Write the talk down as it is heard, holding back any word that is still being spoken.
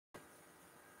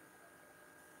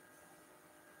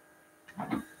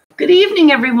Good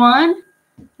evening, everyone,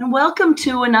 and welcome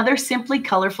to another Simply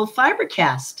Colorful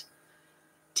Fibercast.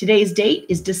 Today's date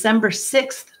is December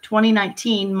 6th,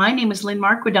 2019. My name is Lynn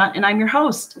Marquidant, and I'm your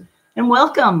host. And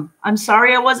welcome. I'm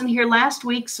sorry I wasn't here last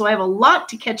week, so I have a lot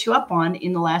to catch you up on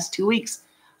in the last 2 weeks.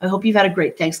 I hope you've had a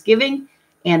great Thanksgiving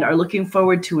and are looking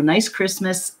forward to a nice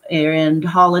Christmas and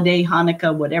holiday,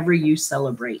 Hanukkah, whatever you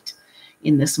celebrate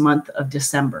in this month of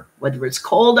December. Whether it's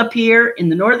cold up here in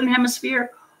the Northern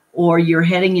Hemisphere or you're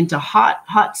heading into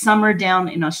hot summer down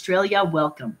in Australia,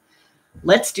 welcome.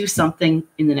 Let's do something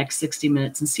in the next 60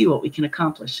 minutes and see what we can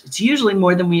accomplish. It's usually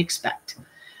more than we expect.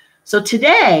 So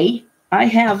today, I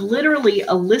have literally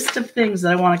a list of things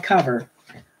that I want to cover.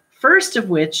 First of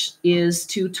which is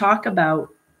to talk about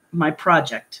my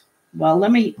project. Well,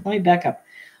 let me back up.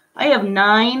 I have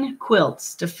 9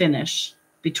 quilts to finish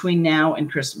between now and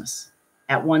Christmas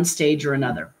at one stage or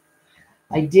another.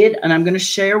 I did, and I'm going to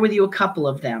share with you a couple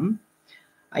of them.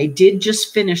 I did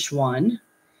just finish one,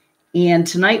 and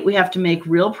tonight we have to make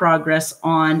real progress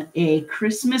on a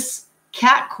Christmas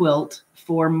cat quilt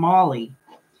for Molly.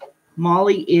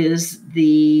 Molly is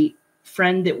the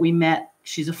friend that we met.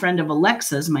 She's a friend of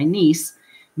Alexa's, my niece.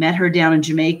 Met her down in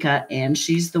Jamaica, and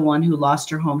she's the one who lost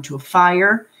her home to a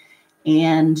fire,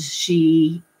 and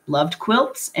she loved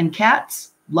quilts and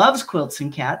cats, loves quilts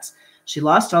and cats. She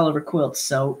lost all of her quilts,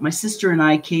 so my sister and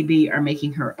I, KB, are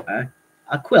making her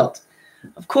a quilt.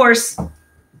 Of course,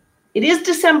 it is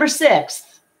December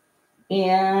 6th,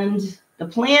 and the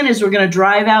plan is we're going to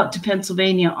drive out to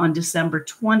Pennsylvania on December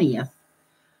 20th.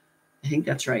 I think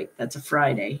that's right. That's a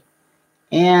Friday.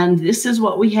 And this is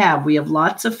what we have. We have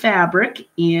lots of fabric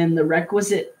in the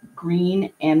requisite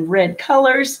green and red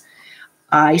colors.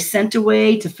 I sent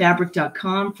away to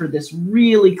fabric.com for this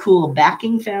really cool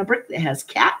backing fabric that has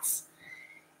cats.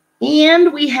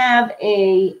 And we have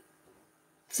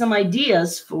some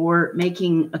ideas for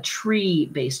making a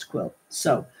tree-based quilt.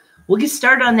 So we'll get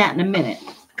started on that in a minute.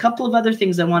 A couple of other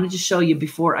things I wanted to show you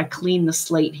before I clean the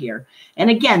slate here. And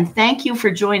again, thank you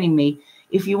for joining me.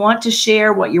 If you want to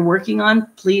share what you're working on,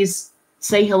 please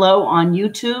say hello on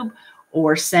YouTube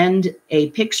or send a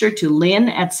picture to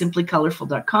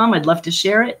lynn@simplycolorful.com. I'd love to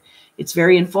share it. It's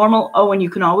very informal. Oh, and you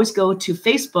can always go to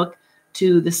Facebook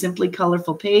to the Simply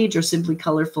Colorful page or Simply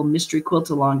Colorful Mystery Quilt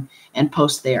Along and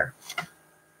post there.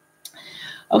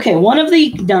 Okay, one of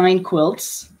the 9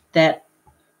 quilts that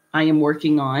I am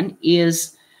working on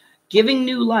is giving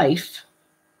new life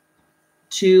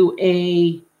to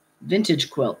a vintage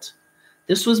quilt.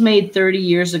 This was made 30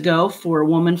 years ago for a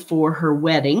woman for her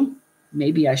wedding.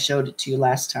 Maybe I showed it to you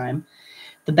last time.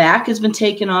 The back has been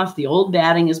taken off. The old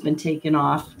batting has been taken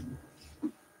off.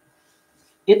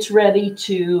 It's ready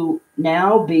to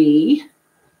now be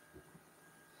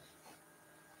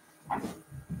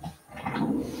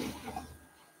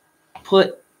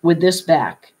put with this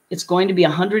back. It's going to be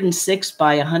 106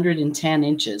 by 110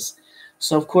 inches.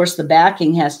 So, of course, the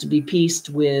backing has to be pieced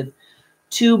with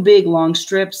 2 big long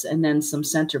strips and then some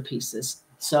centerpieces.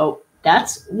 So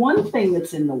that's one thing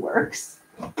that's in the works.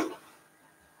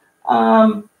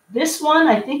 This one,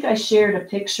 I think I shared a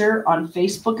picture on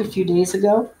Facebook a few days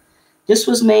ago. This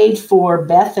was made for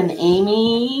Beth and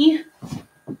Amy's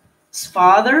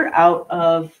father out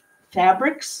of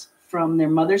fabrics from their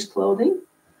mother's clothing.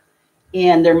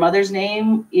 And their mother's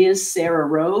name is Sarah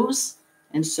Rose.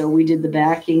 And so we did the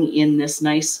backing in this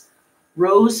nice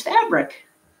rose fabric.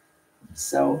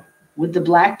 So with the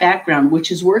black background,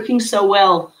 which is working so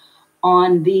well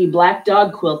on the black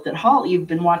dog quilt that you've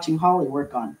been watching Holly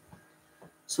work on.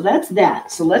 So that's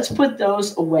that. So let's put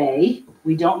those away.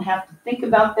 We don't have to think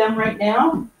about them right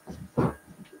now.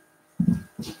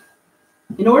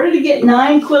 In order to get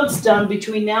 9 quilts done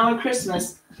between now and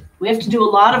Christmas, we have to do a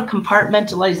lot of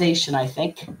compartmentalization, I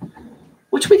think,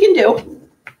 which we can do.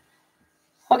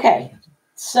 Okay,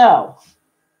 so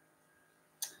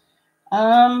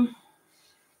I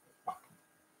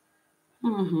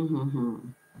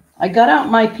got out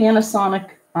my Panasonic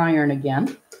iron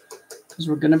again because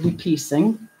we're going to be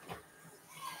piecing.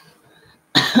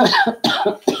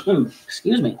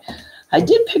 Excuse me. I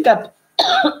did pick up,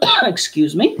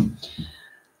 excuse me.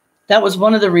 That was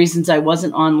one of the reasons I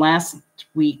wasn't on last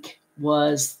week,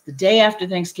 was the day after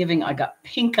Thanksgiving, I got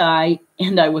pink eye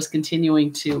and I was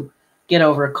continuing to get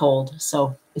over a cold.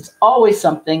 So it's always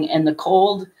something, and the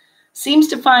cold seems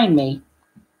to find me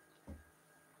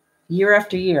year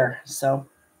after year. So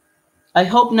I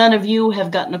hope none of you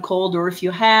have gotten a cold, or if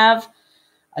you have,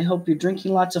 I hope you're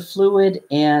drinking lots of fluid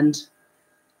and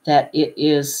that it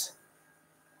is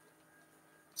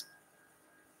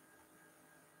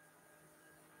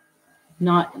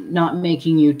not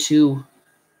making you too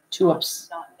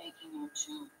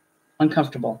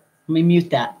uncomfortable. Let me mute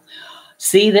that.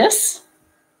 See this?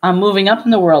 I'm moving up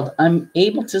in the world. I'm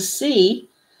able to see.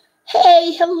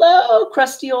 Hey, hello,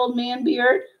 crusty old man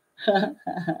beard.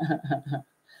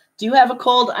 Do you have a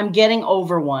cold? I'm getting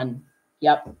over one.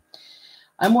 Yep.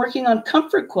 I'm working on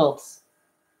comfort quilts.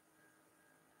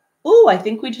 Ooh, I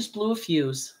think we just blew a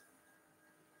fuse.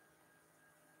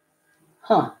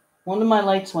 Huh. One of my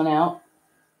lights went out.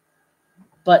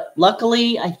 But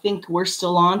luckily, I think we're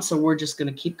still on, so we're just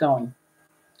going to keep going.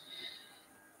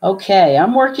 Okay,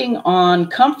 I'm working on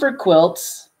comfort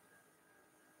quilts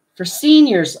for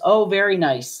seniors. Oh, very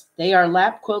nice. They are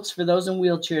lap quilts for those in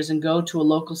wheelchairs and go to a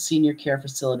local senior care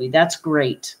facility. That's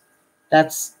great.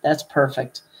 That's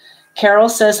perfect. Carol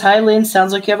says, hi, Lynn.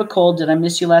 Sounds like you have a cold. Did I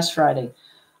miss you last Friday?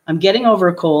 I'm getting over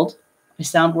a cold. I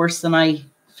sound worse than I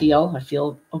feel. I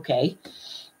feel okay.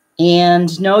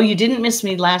 And no, you didn't miss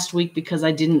me last week because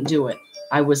I didn't do it.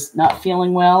 I was not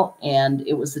feeling well, and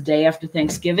it was the day after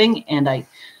Thanksgiving, and I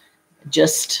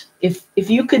just, if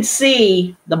you could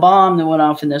see the bomb that went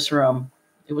off in this room,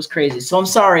 it was crazy. So I'm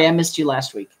sorry I missed you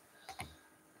last week.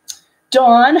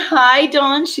 Dawn, hi,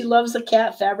 Dawn. She loves the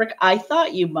cat fabric. I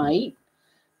thought you might.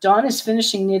 Dawn is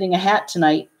finishing knitting a hat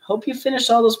tonight. Hope you finish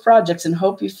all those projects and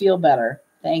hope you feel better.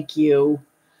 Thank you.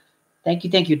 Thank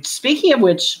you, thank you. Speaking of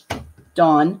which,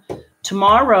 Dawn,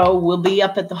 tomorrow we'll be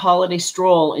up at the holiday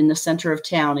stroll in the center of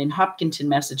town in Hopkinton,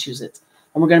 Massachusetts.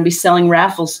 And we're going to be selling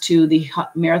raffles to the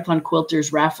Marathon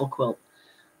Quilters raffle quilt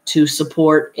to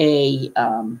support a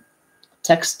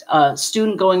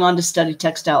student going on to study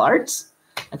textile arts.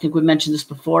 I think we mentioned this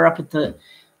before, up at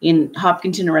in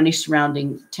Hopkinton or any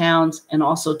surrounding towns, and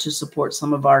also to support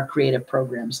some of our creative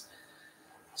programs.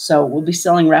 So we'll be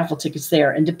selling raffle tickets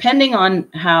there. And depending on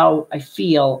how I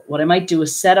feel, what I might do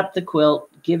is set up the quilt,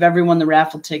 give everyone the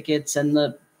raffle tickets and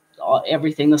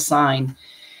everything, the sign,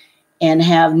 and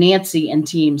have Nancy and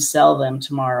team sell them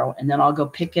tomorrow. And then I'll go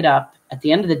pick it up at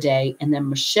the end of the day. And then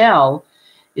Michelle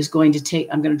is going to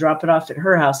I'm going to drop it off at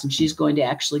her house, and she's going to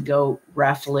actually go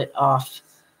raffle it off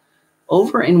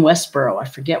over in Westboro. I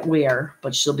forget where,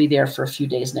 but she'll be there for a few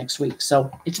days next week. So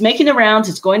it's making the rounds.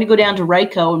 It's going to go down to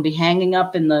Ryco and be hanging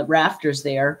up in the rafters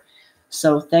there.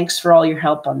 So thanks for all your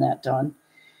help on that, Dawn.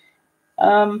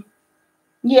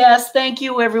 Yes, thank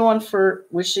you everyone for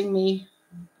wishing me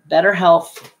better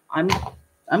health. I'm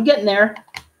getting there.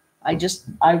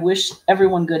 I wish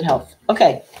everyone good health.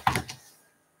 Okay.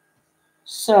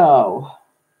 So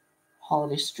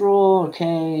holiday stroll.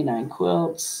 Okay. 9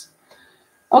 quilts.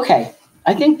 Okay.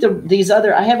 I think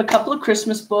I have a couple of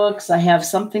Christmas books. I have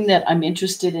something that I'm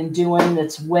interested in doing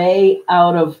that's way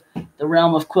out of the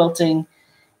realm of quilting.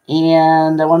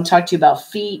 And I want to talk to you about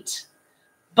feet.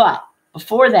 But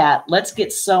before that, let's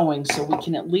get sewing so we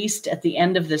can at least at the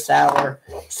end of this hour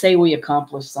say we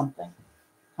accomplished something.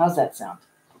 How's that sound?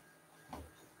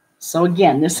 So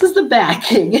again, this is the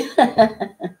backing.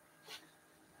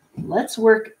 Let's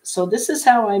work. So this is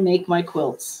how I make my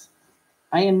quilts.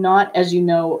 I am not, as you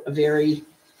know, a very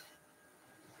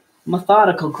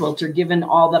methodical quilter, given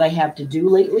all that I have to do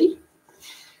lately,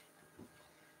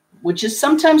 which is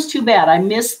sometimes too bad. I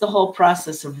miss the whole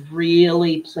process of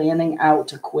really planning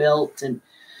out a quilt and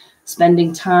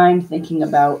spending time thinking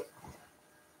about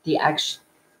the action,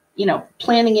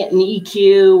 planning it in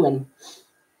EQ and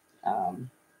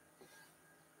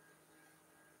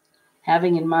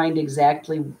having in mind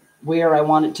exactly where I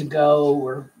want it to go,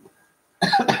 or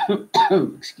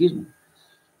excuse me.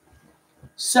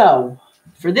 So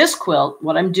for this quilt,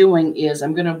 what I'm doing is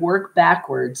I'm going to work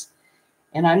backwards,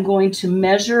 and I'm going to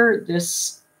measure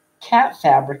this cat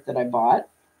fabric that I bought.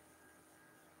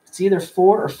 It's either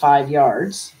 4 or 5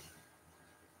 yards.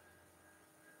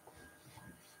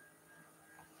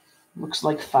 Looks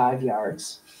like 5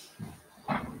 yards.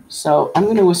 So I'm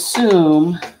going to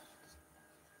assume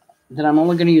that I'm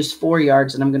only going to use 4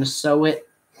 yards, and I'm going to sew it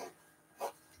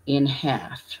in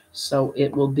half. So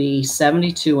it will be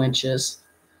 72 inches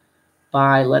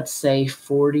by, let's say,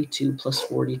 42 plus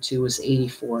 42 is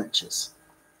 84 inches.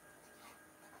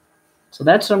 So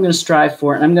that's what I'm going to strive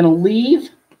for. And I'm going to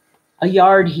leave a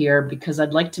yard here because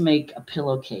I'd like to make a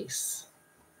pillowcase.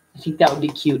 I think that would be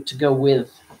cute to go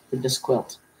with this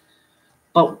quilt.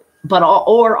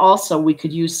 Or also we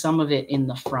could use some of it in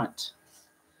the front.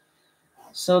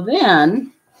 So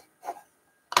then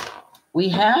we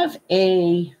have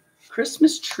a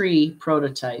Christmas tree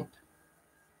prototype.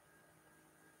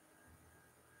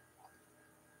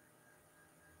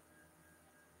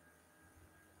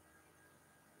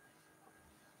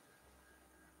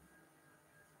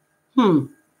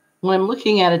 When I'm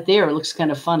looking at it there, it looks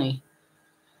kind of funny.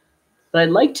 But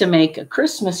I'd like to make a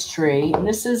Christmas tree, and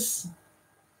this is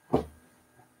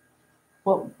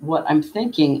what I'm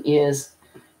thinking is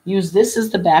use this as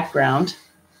the background.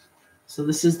 So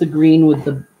this is the green with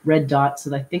the red dots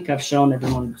that I think I've shown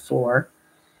everyone before.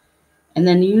 And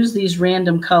then use these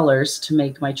random colors to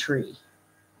make my tree.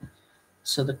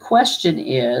 So the question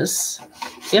is,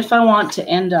 if I want to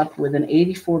end up with an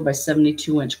 84 by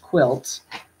 72 inch quilt,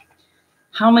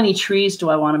 how many trees do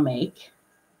I want to make?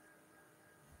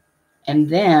 And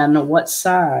then what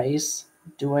size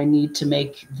do I need to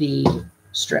make the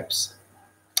strips?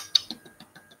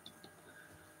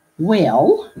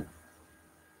 Well,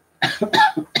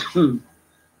 that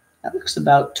looks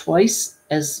about twice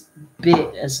as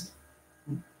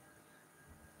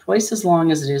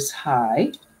long as it is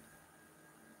high.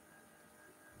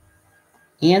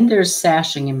 And there's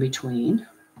sashing in between.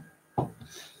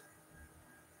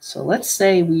 So let's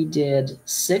say we did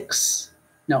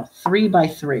 3 by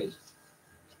 3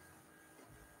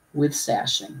 with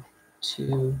sashing.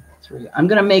 2, 3. I'm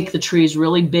going to make the trees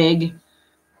really big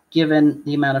given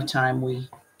the amount of time we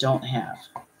don't have.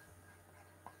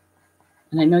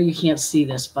 And I know you can't see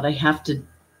this, but I have to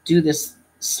do this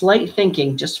slight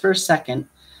thinking just for a second.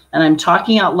 And I'm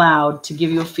talking out loud to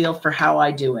give you a feel for how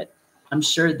I do it. I'm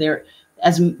sure there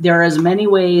are as many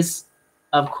ways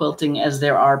of quilting as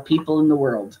there are people in the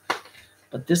world.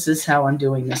 But this is how I'm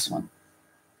doing this one.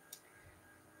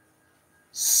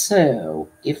 So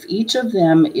if each of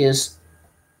them is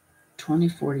 20,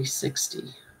 40, 60.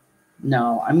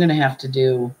 No, I'm going to have to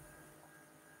do,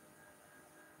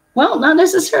 well, not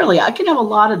necessarily. I can have a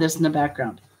lot of this in the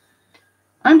background.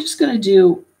 I'm just going to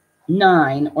do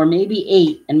 9 or maybe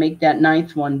 8 and make that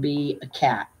 9th one be a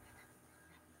cat,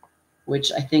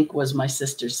 which I think was my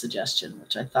sister's suggestion,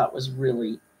 which I thought was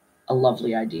really a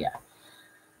lovely idea.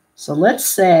 So let's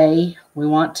say we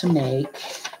want to make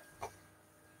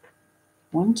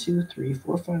 1, 2, 3,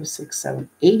 4, 5, 6, 7,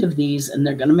 8 of these, and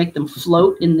they're going to make them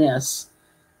float in this.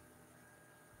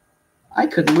 I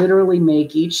could literally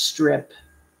make each strip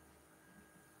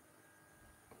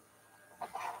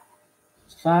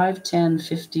 5, 10,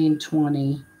 15,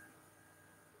 20,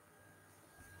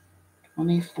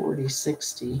 40,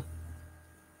 60.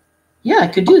 Yeah, I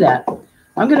could do that.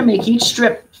 I'm going to make each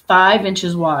strip 5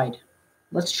 inches wide.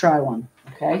 Let's try one,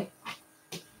 okay?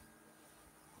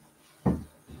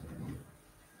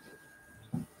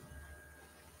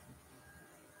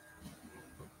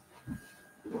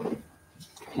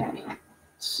 Okay,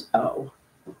 so.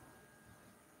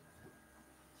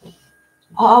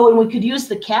 Oh, and we could use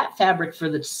the cat fabric for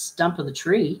the stump of the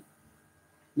tree,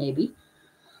 maybe.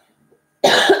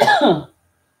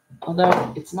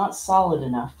 Although it's not solid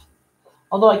enough.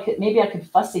 Although maybe I could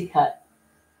fussy cut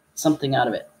something out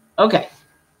of it. Okay.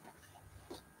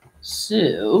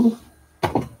 So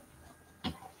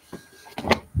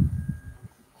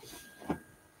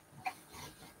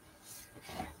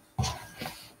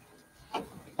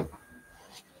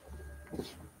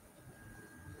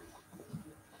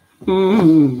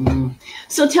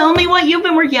So tell me what you've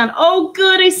been working on. Oh,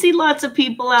 good. I see lots of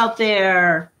people out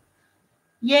there.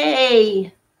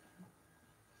 Yay.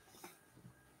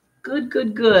 Good,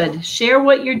 good, good. Share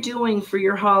what you're doing for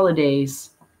your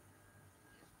holidays.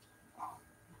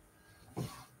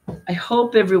 I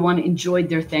hope everyone enjoyed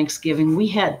their Thanksgiving.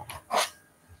 Isn't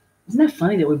that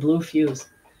funny that we blew a fuse?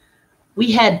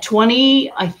 We had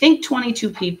 22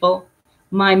 people.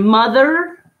 My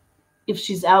mother, if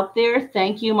she's out there,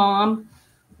 thank you, Mom,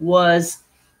 was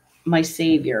my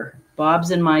savior.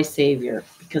 Bob's and my savior,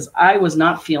 because I was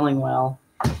not feeling well.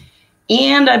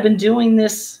 And I've been doing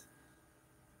this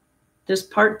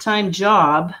part-time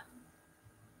job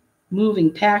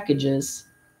moving packages.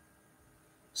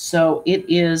 So it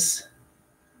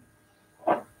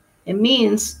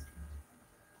means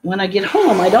when I get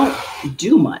home, I don't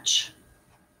do much.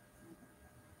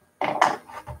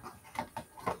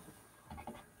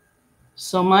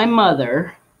 So my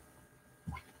mother,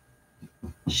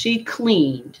 she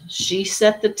cleaned, she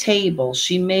set the table,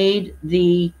 she made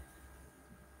the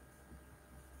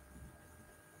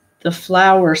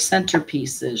flower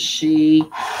centerpieces. She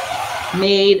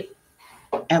made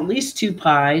at least 2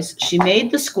 pies. She made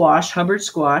the squash, Hubbard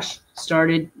squash,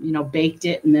 started, baked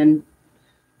it and then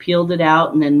peeled it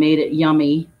out and then made it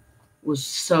yummy. It was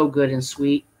so good and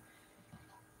sweet.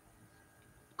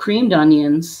 Creamed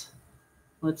onions.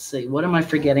 Let's see. What am I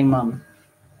forgetting, Mom?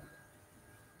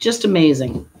 Just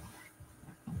amazing.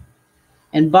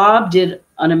 And Bob did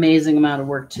an amazing amount of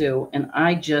work too. And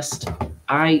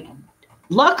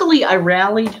luckily I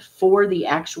rallied for the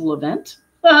actual event,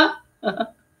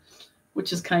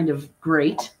 which is kind of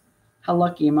great. How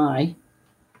lucky am I?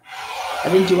 I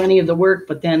didn't do any of the work,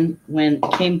 but then when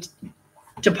it came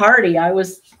to party, I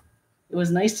was it was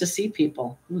nice to see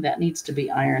people. Ooh, that needs to be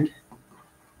ironed.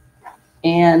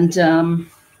 And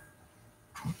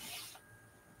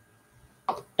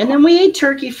then we ate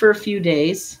turkey for a few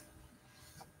days.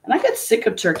 And I got sick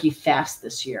of turkey fast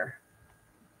this year.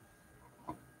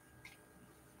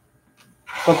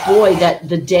 But boy, that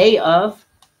the day of,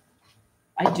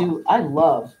 I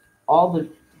love all that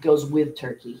goes with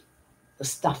turkey. The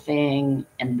stuffing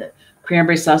and the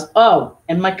cranberry sauce. Oh,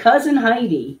 and my cousin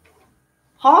Heidi,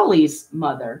 Holly's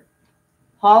mother.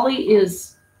 Holly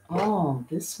is, oh,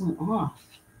 this went off.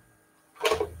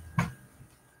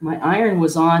 My iron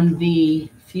was on the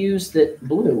fuse that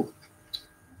blew.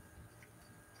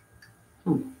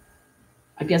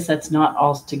 I guess that's not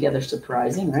altogether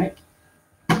surprising, right?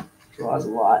 Draws a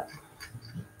lot.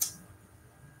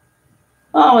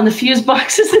 Oh, and the fuse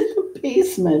box is in the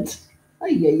basement.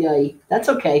 Ay, ay, ay. That's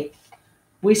okay.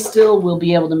 We still will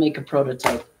be able to make a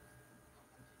prototype.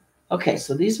 Okay,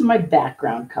 so these are my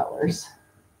background colors.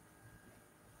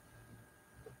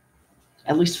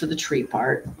 At least for the tree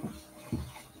part.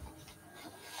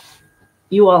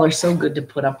 You all are so good to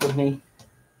put up with me.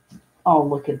 Oh,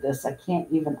 look at this. I can't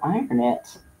even iron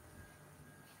it.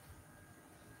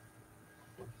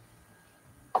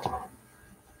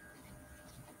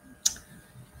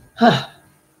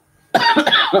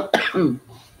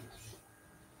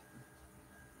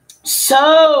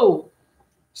 So,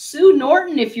 Sue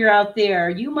Norton, if you're out there,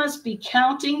 you must be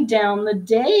counting down the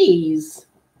days.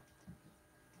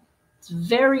 It's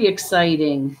very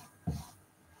exciting.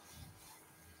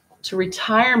 To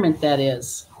retirement, that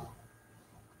is.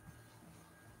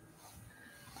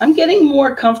 I'm getting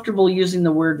more comfortable using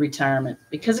the word retirement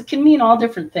because it can mean all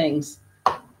different things.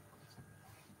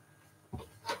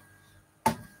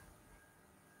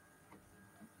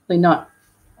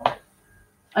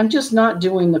 I'm just not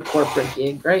doing the corporate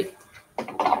gig, right?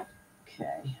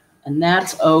 Okay. And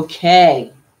that's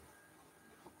okay.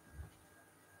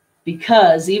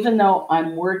 Because even though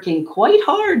I'm working quite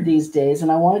hard these days,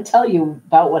 and I want to tell you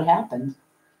about what happened,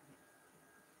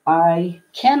 I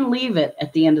can leave it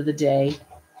at the end of the day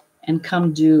and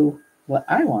come do what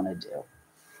I want to do.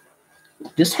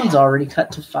 This one's already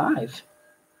cut to 5.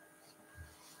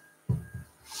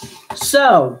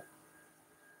 So,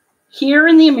 here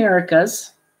in the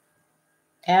Americas,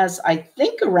 as I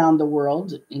think around the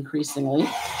world increasingly,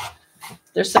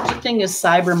 there's such a thing as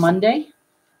Cyber Monday.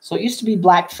 So it used to be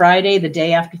Black Friday, the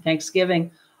day after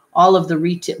Thanksgiving. All of the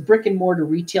brick and mortar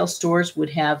retail stores would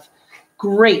have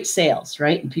great sales,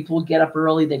 right? And people would get up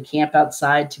early, they'd camp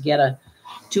outside to get a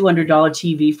 $200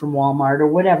 TV from Walmart or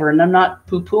whatever. And I'm not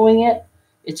poo-pooing it.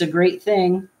 It's a great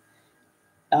thing.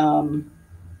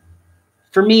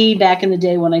 For me, back in the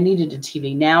day when I needed a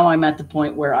TV, now I'm at the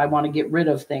point where I want to get rid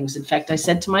of things. In fact, I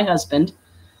said to my husband,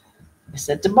 I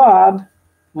said to Bob,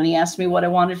 when he asked me what I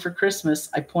wanted for Christmas,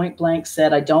 I point blank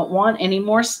said, I don't want any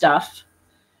more stuff,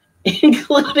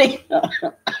 including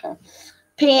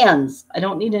pans. I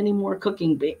don't need any more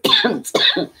cooking pans.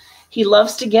 He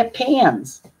loves to get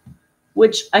pans,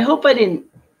 which I hope I didn't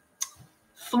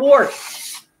thwart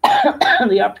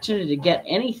the opportunity to get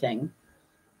anything.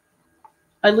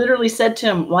 I literally said to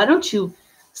him, why don't you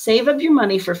save up your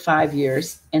money for 5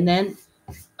 years and then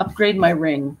upgrade my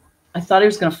ring? I thought he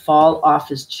was going to fall off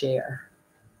his chair.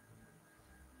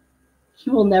 He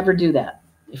will never do that.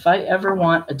 If I ever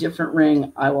want a different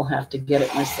ring, I will have to get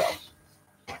it myself.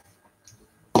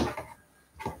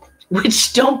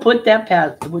 Which don't put that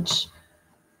past, which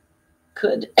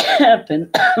could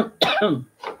happen,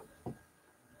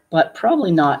 but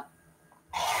probably not.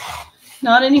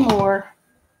 Not anymore.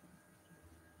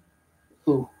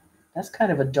 Ooh, that's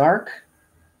kind of a dark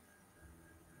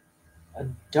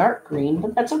green,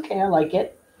 but that's okay. I like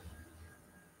it.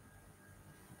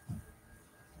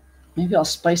 Maybe I'll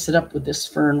spice it up with this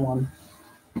fern one.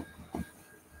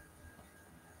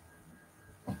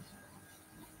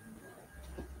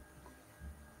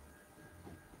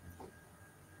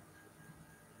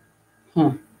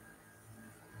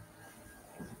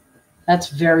 That's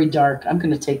very dark. I'm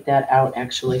going to take that out,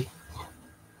 actually.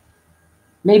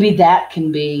 Maybe that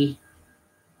can be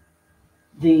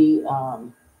the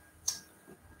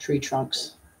tree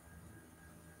trunks.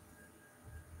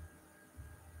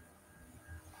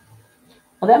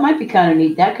 Well, that might be kind of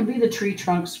neat. That could be the tree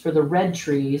trunks for the red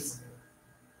trees.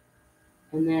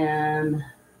 And then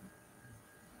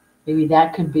maybe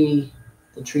that could be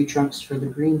the tree trunks for the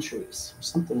green trees, or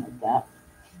something like that.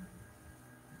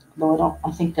 Though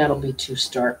I think that'll be too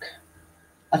stark.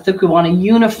 I think we want a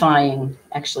unifying,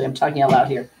 actually, I'm talking out loud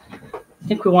here. I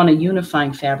think we want a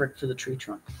unifying fabric for the tree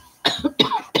trunk.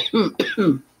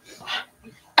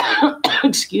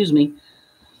 Excuse me.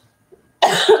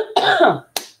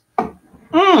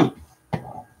 I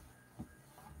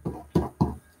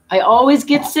always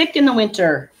get sick in the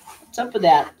winter. What's up with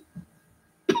that?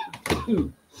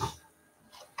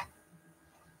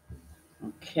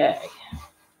 Okay.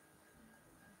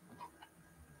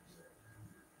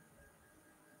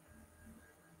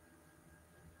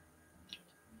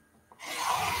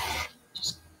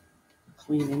 Just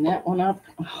cleaning that one up.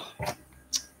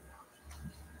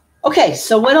 Okay,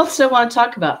 so what else do I want to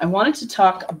talk about? I wanted to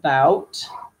talk about...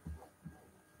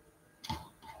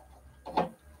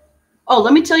 Oh,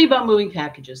 let me tell you about moving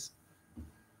packages.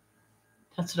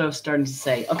 That's what I was starting to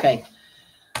say. Okay.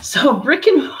 So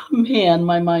man,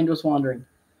 my mind was wandering.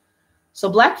 So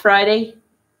Black Friday,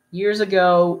 years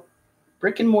ago,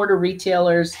 brick and mortar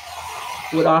retailers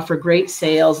would offer great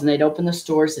sales, and they'd open the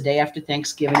stores the day after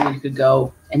Thanksgiving, and you could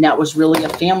go. And that was really a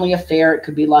family affair. It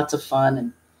could be lots of fun,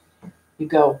 and you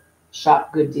go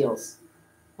shop good deals.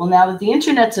 Well, now that the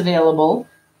internet's available,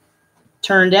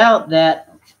 turned out that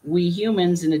we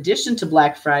humans, in addition to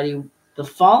Black Friday, the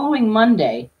following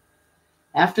Monday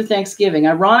after Thanksgiving,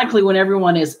 ironically when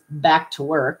everyone is back to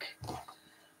work,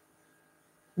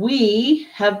 we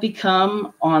have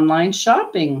become online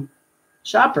shoppers.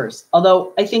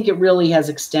 Although I think it really has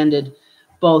extended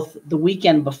both the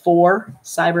weekend before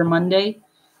Cyber Monday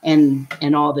and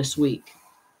all this week.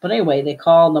 But anyway, they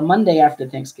call the Monday after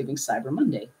Thanksgiving Cyber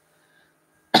Monday.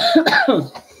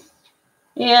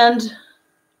 And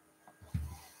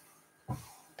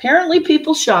apparently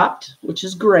people shopped, which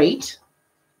is great.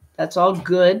 That's all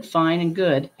good, fine and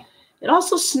good. It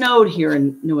also snowed here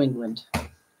in New England.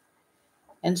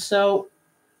 And so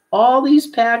all these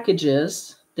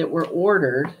packages that were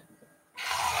ordered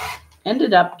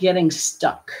ended up getting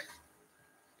stuck.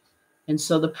 And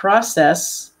so the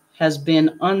process has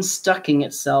been unstucking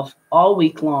itself all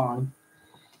week long.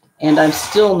 And I'm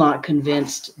still not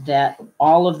convinced that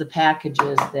all of the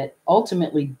packages that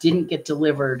ultimately didn't get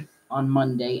delivered on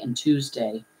Monday and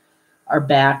Tuesday are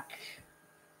back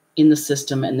in the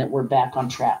system and that we're back on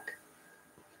track.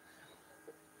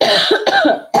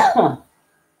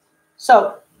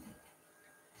 So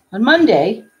on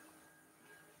Monday,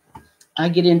 I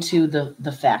get into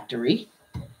the factory,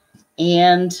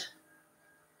 and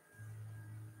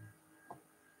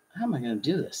how am I going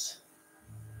to do this?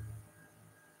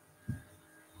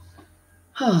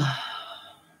 I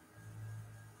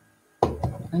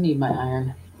need my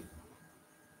iron.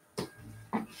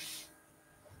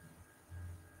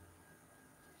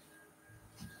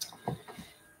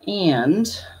 And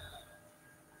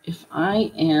if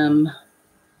I am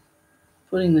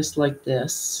putting this like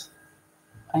this,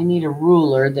 I need a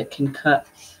ruler that can cut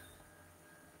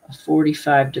a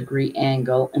 45-degree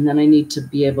angle, and then I need to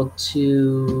be able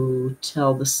to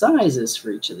tell the sizes for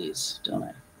each of these, don't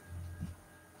I?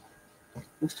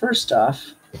 Well, first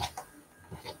off,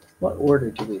 what order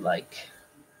do we like?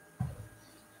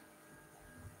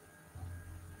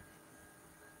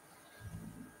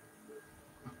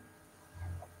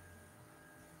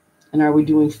 And are we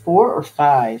doing 4 or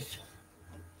 5?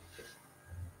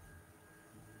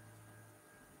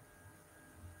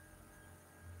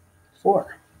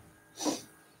 4.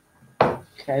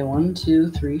 Okay, 1,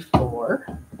 2, 3,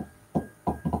 4.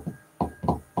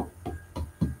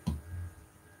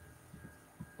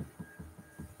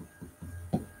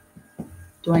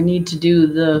 Do I need to do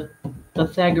the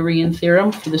Pythagorean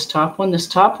theorem for this top one? This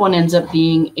top one ends up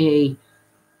being a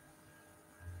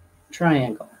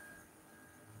triangle.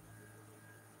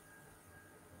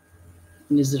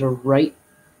 And is it a right?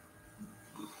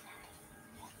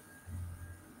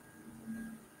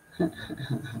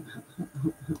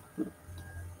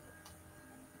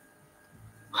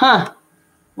 Huh.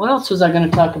 What else was I going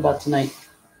to talk about tonight?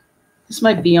 This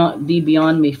might be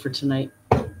beyond me for tonight.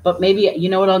 But maybe, you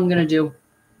know what I'm going to do?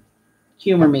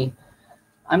 Humor me.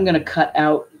 I'm going to cut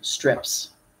out strips.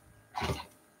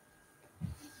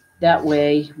 That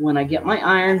way, when I get my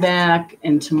iron back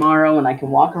and tomorrow and I can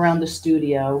walk around the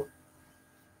studio,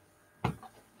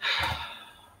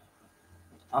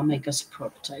 I'll make us a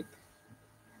prototype.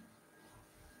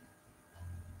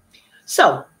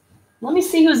 So, let me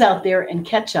see who's out there and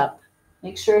catch up.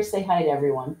 Make sure I say hi to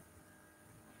everyone.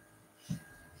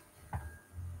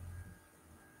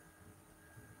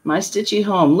 My Stitchy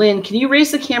Home. Lynn, can you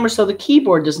raise the camera so the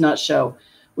keyboard does not show?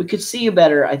 We could see you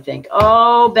better, I think.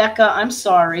 Oh, Becca, I'm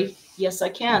sorry. Yes, I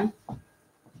can.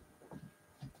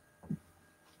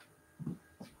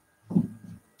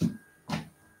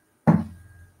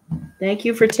 Thank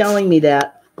you for telling me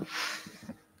that.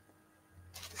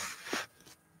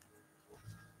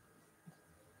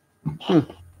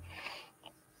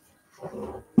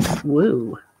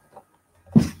 Woo.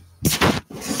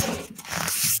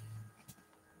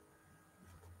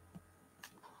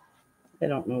 I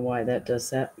don't know why that does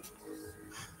that.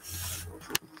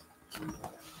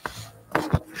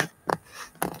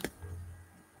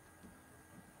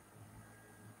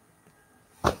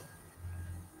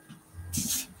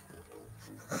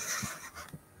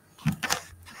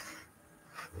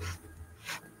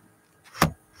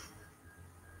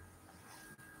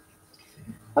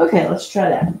 Okay, let's try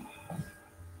that.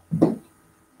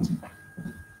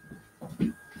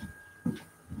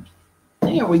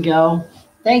 There we go.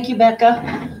 Thank you,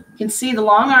 Becca. You can see the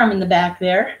long arm in the back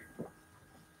there.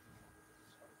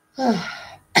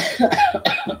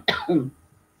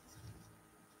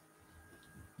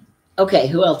 Okay,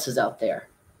 who else is out there?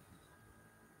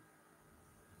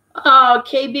 Oh,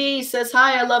 KB says,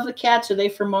 hi, I love the cats. Are they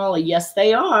for Molly? Yes,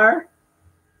 they are.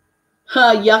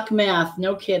 Yuck math.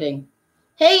 No kidding.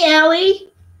 Hey,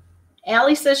 Allie.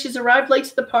 Allie says she's arrived late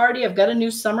to the party. I've got a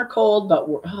new summer cold, but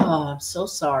I'm so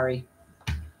sorry.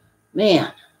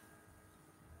 Man.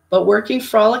 But working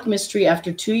frolic mystery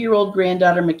after 2-year-old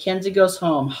granddaughter Mackenzie goes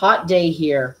home. Hot day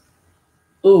here.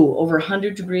 Ooh, over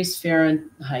 100 degrees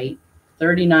Fahrenheit,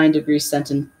 39 degrees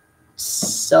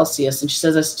Celsius. And she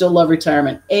says, I still love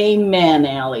retirement. Amen,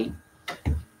 Allie.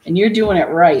 And you're doing it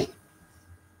right.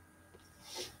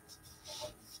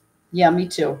 Yeah, me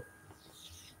too.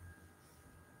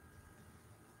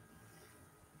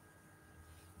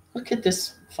 Look at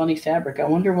this funny fabric. I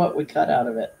wonder what we cut out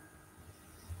of it.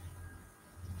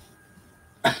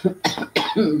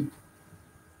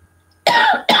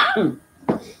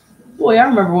 Boy, I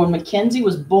remember when Mackenzie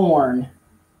was born.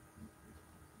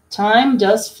 Time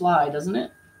does fly, doesn't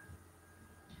it?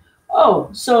 Oh,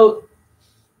 so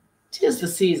 'tis the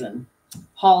season.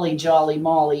 Holly, jolly,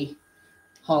 Molly.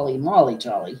 Holly, Molly,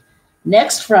 jolly.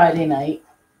 Next Friday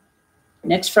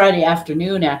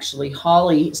afternoon, actually,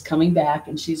 Holly is coming back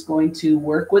and she's going to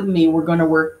work with me. We're going to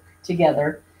work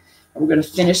together and we're going to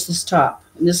finish this top.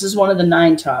 And this is one of the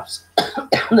 9 tops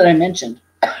that I mentioned.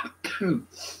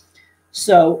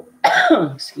 So,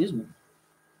 excuse me.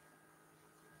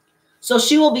 So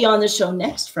she will be on the show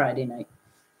next Friday night.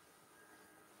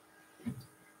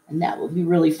 And that will be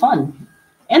really fun.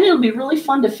 And it'll be really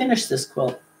fun to finish this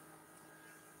quilt.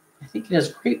 I think it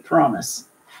has great promise.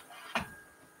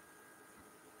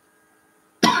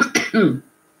 There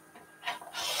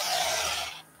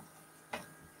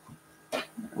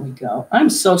we go. I'm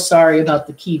so sorry about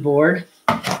the keyboard.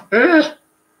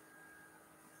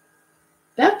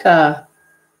 Becca,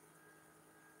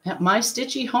 at My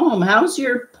Stitchy Home, how's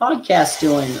your podcast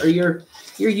doing, or your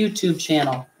YouTube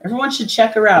channel? Everyone should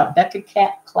check her out. Becca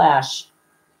Cat Clash,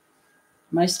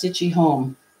 My Stitchy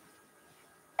Home.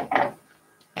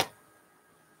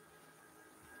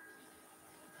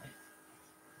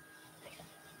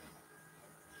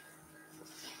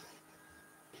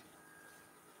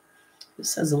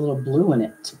 This has a little blue in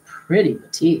it. It's a pretty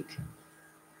batik.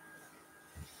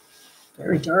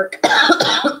 Very dark.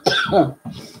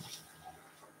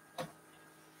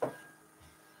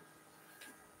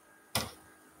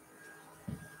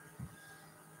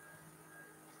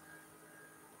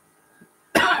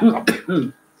 Okay.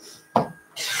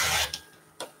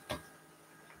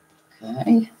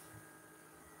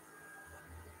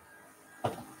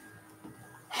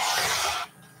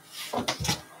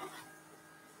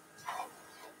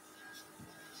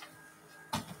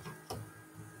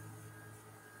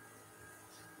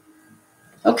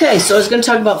 Okay, so I was going to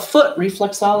talk about foot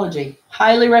reflexology.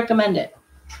 Highly recommend it.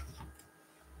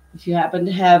 If you happen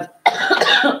to have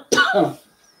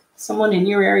someone in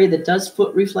your area that does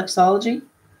foot reflexology,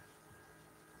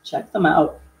 check them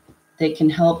out. They can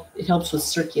help. It helps with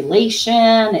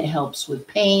circulation. It helps with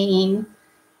pain.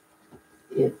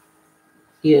 It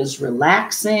is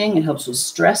relaxing. It helps with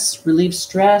stress, relieve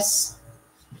stress.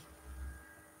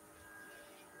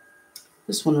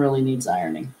 This one really needs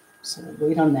ironing, so we'll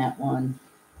wait on that one.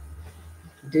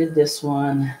 I did this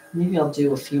one. Maybe I'll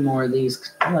do a few more of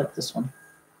these. I like this one.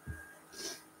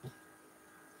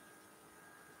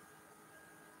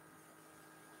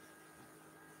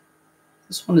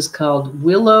 This one is called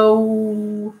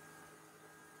Willow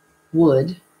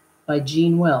Wood by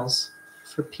Jean Wells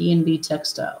for P&B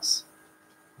Textiles.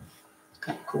 It's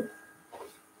kind of cool.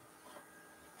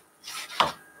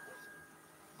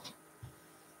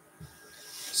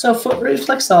 So foot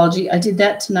reflexology, I did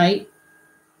that tonight,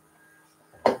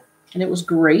 and it was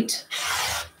great.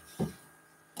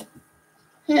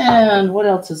 And what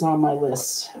else is on my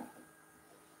list?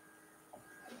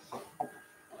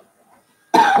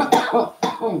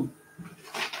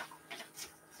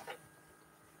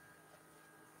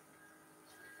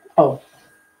 Oh,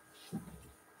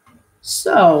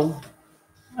 so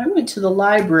I went to the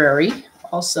library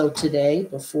also today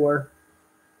before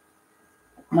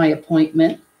my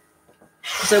appointment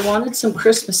because I wanted some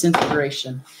Christmas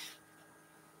inspiration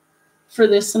for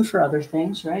this and for other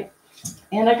things, right?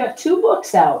 And I got 2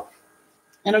 books out.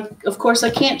 And of course, I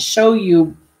can't show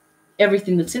you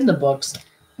everything that's in the books,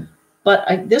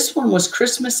 but this one was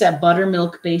Christmas at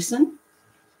Buttermilk Basin.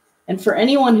 And for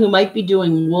anyone who might be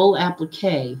doing wool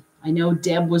applique, I know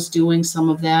Deb was doing some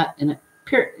of that, and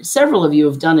several of you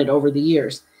have done it over the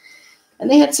years. And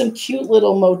they had some cute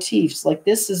little motifs, like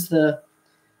this is the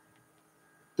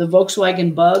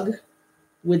Volkswagen Bug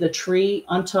with a tree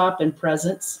on top and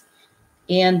presents.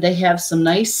 And they have some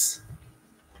nice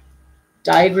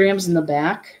diagrams in the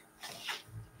back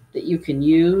that you can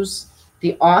use.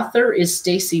 The author is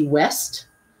Stacy West.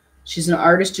 She's an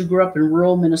artist who grew up in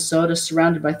rural Minnesota,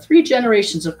 surrounded by 3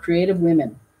 generations of creative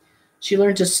women. She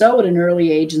learned to sew at an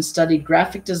early age and studied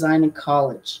graphic design in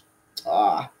college.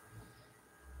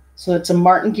 So it's a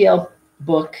martingale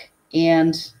book,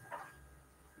 and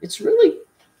it's really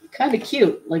kind of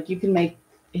cute. Like you can make,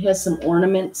 it has some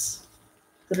ornaments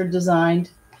that are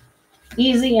designed.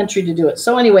 Easy entry to do it.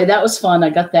 So anyway, that was fun. I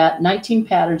got that. 19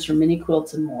 patterns for mini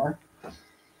quilts and more.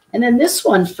 And then this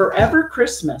one, Forever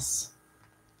Christmas.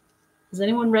 Has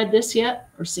anyone read this yet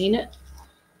or seen it?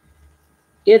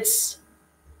 It's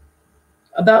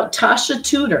about Tasha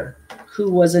Tudor, who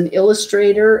was an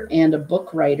illustrator and a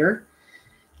book writer.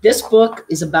 This book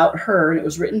is about her, and it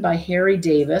was written by Harry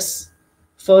Davis.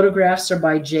 Photographs are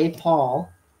by Jay Paul.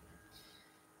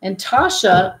 And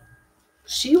Tasha,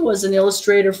 she was an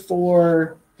illustrator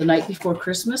for The Night Before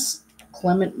Christmas,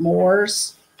 Clement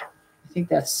Moore's. I think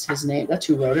that's his name. That's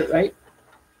who wrote it, right?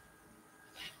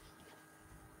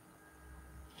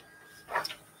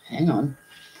 Hang on.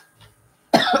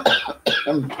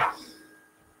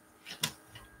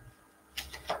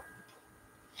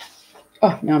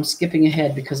 Oh, now I'm skipping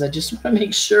ahead because I just want to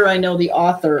make sure I know the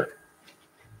author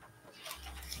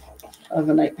of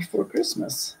A Night Before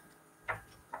Christmas.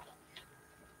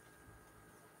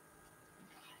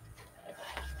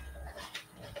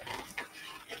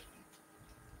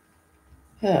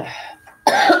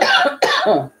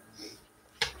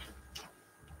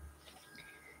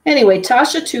 Anyway,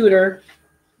 Tasha Tudor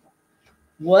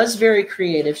was very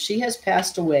creative. She has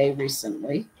passed away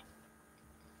recently.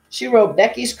 She wrote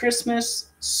Becky's Christmas,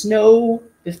 Snow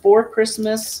Before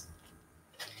Christmas,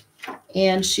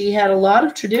 and she had a lot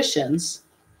of traditions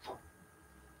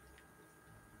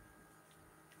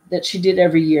that she did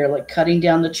every year, like cutting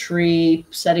down the tree,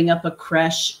 setting up a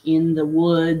creche in the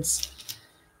woods,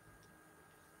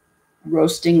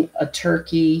 roasting a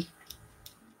turkey.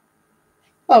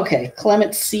 Okay,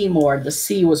 Clement Seymour. The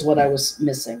C was what I was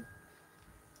missing.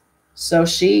 So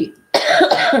she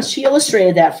she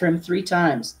illustrated that for him 3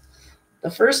 times.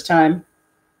 The first time,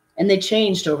 and they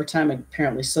changed over time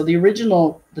apparently. So the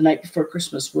original The Night Before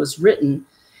Christmas was written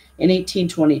in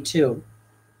 1822.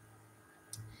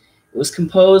 It was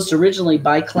composed originally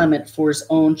by Clement for his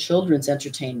own children's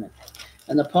entertainment,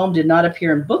 and the poem did not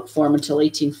appear in book form until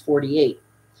 1848.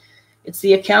 It's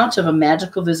the account of a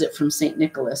magical visit from St.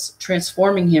 Nicholas,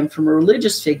 transforming him from a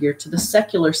religious figure to the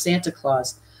secular Santa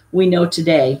Claus we know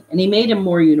today, and he made him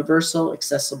more universal,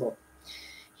 accessible.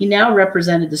 He now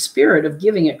represented the spirit of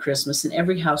giving at Christmas, and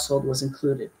every household was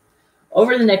included.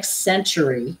 Over the next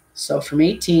century, so from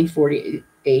 1848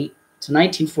 to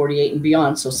 1948 and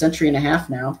beyond, so a century and a half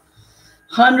now,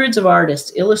 hundreds of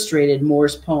artists illustrated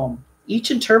Moore's poem,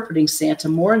 each interpreting Santa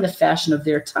more in the fashion of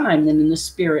their time than in the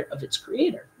spirit of its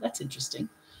creator. That's interesting.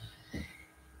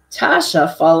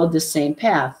 Tasha followed this same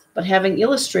path, but having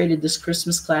illustrated this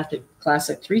Christmas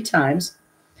classic 3 times,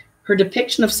 her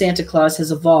depiction of Santa Claus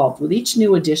has evolved with each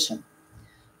new edition.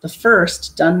 The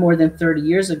first, done more than 30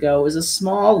 years ago, is a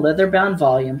small leather-bound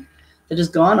volume that has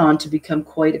gone on to become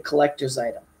quite a collector's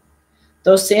item.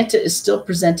 Though Santa is still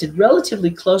presented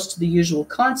relatively close to the usual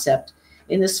concept,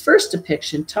 in this first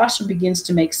depiction, Tasha begins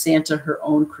to make Santa her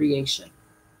own creation.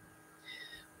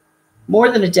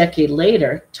 More than a decade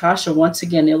later, Tasha once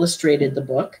again illustrated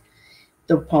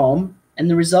the poem, and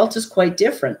the result is quite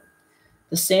different.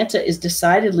 The Santa is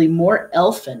decidedly more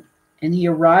elfin, and he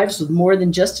arrives with more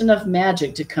than just enough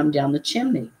magic to come down the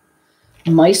chimney.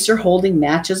 Mice are holding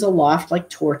matches aloft like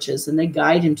torches, and they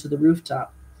guide him to the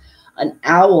rooftop. An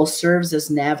owl serves as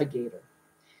navigator.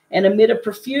 And amid a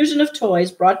profusion of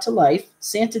toys brought to life,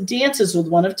 Santa dances with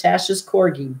one of Tasha's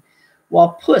corgi,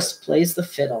 while Puss plays the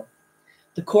fiddle.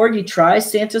 The corgi tries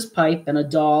Santa's pipe and a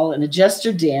doll and a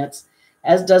jester dance,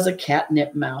 as does a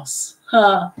catnip mouse.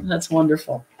 That's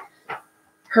wonderful.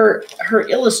 Her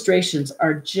illustrations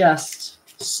are just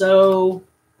so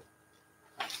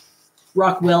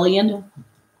Rockwellian.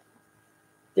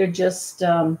 They're just,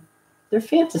 they're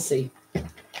fantasy.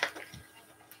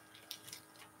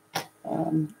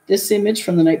 This image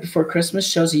from the night before Christmas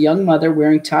shows a young mother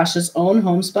wearing Tasha's own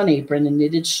homespun apron and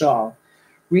knitted shawl,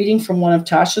 reading from one of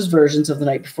Tasha's versions of the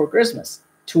night before Christmas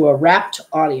to a rapt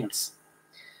audience.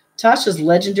 Tasha's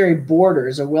legendary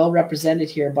borders are well represented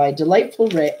here by a delightful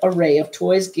array of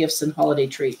toys, gifts, and holiday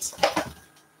treats.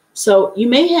 So you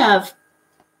may have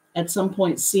at some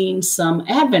point seen some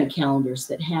advent calendars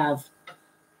that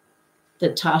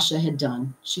Tasha had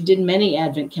done. She did many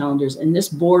advent calendars, and this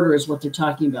border is what they're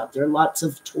talking about. There are lots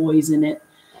of toys in it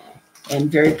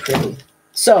and very pretty.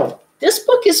 So this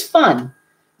book is fun.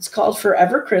 It's called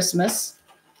Forever Christmas,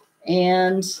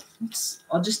 and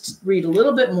I'll just read a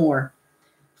little bit more.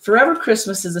 Forever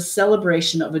Christmas is a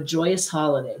celebration of a joyous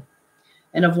holiday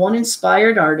and of one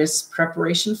inspired artist's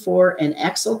preparation for and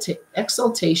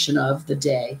exaltation of the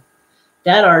day.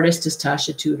 That artist is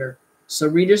Tasha Tudor. So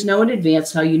readers know in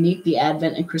advance how unique the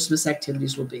Advent and Christmas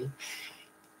activities will be.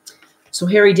 So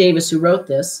Harry Davis, who wrote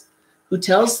this, who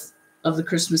tells of the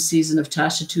Christmas season of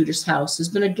Tasha Tudor's house, has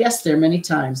been a guest there many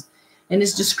times, and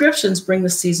his descriptions bring the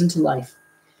season to life.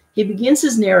 He begins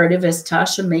his narrative as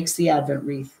Tasha makes the Advent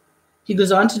wreath. He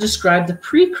goes on to describe the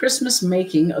pre-Christmas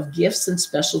making of gifts and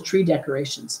special tree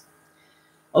decorations.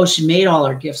 Oh, she made all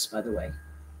her gifts, by the way.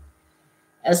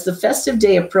 As the festive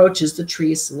day approaches, the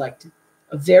tree is selected.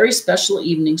 A very special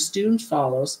evening soon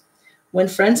follows when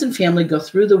friends and family go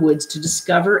through the woods to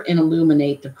discover and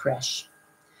illuminate the creche.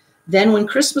 Then when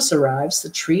Christmas arrives, the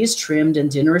tree is trimmed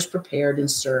and dinner is prepared and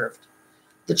served.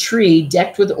 The tree,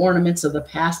 decked with ornaments of the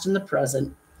past and the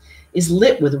present, is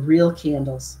lit with real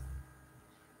candles.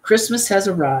 Christmas has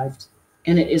arrived,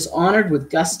 and it is honored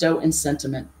with gusto and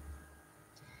sentiment.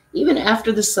 Even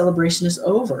after the celebration is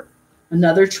over,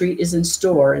 another treat is in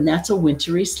store, and that's a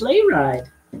wintry sleigh ride.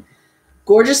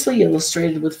 Gorgeously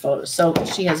illustrated with photos. So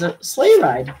she has a sleigh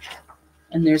ride.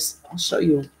 And I'll show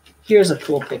you, here's a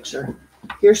cool picture.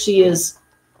 Here she is,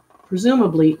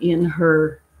 presumably in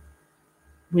her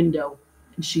window.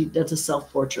 And that's a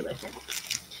self-portrait, I think.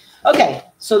 Okay,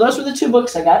 so those were the two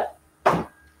books I got.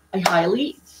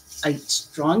 I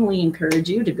strongly encourage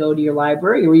you to go to your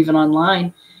library or even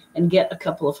online and get a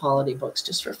couple of holiday books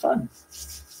just for fun.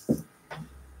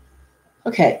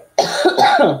 Okay.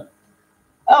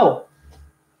 Oh.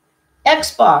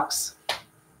 Xbox.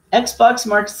 Xbox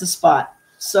marks the spot.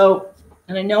 So,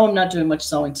 and I know I'm not doing much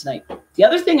sewing tonight. The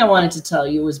other thing I wanted to tell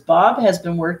you is Bob has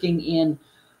been working in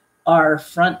our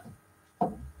front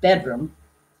bedroom,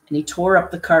 and he tore up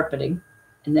the carpeting,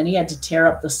 and then he had to tear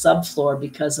up the subfloor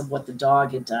because of what the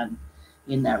dog had done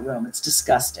in that room. It's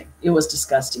disgusting. It was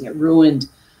disgusting. It ruined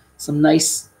some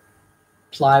nice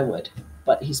plywood,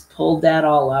 but he's pulled that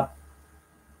all up,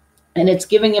 and it's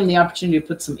giving him the opportunity to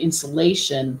put some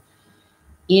insulation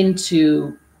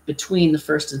into between the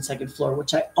first and second floor,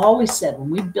 which I always said when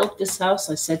we built this house,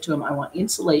 I said to him, I want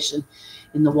insulation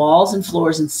in the walls and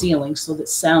floors and ceilings so that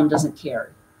sound doesn't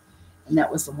carry. And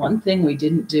that was the one thing we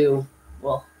didn't do.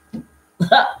 Well,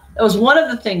 that was one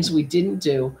of the things we didn't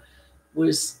do,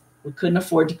 was we couldn't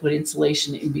afford to put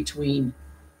insulation in between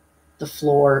the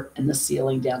floor and the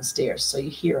ceiling downstairs. So you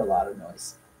hear a lot of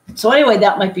noise. So anyway,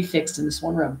 that might be fixed in this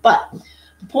one room. But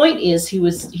the point is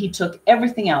he took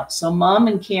everything out. So Mom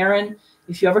and Karen,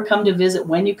 if you ever come to visit,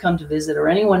 when you come to visit, or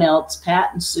anyone else, Pat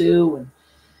and Sue and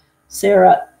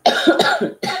Sarah,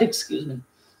 excuse me,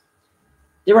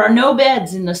 there are no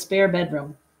beds in the spare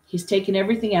bedroom. He's taken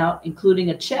everything out,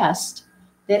 including a chest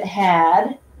that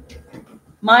had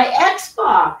my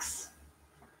Xbox.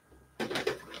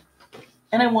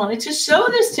 And I wanted to show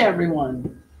this to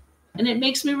everyone. And it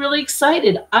makes me really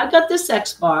excited. I got this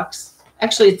Xbox.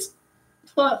 Actually,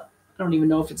 I don't even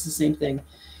know if it's the same thing.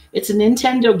 It's a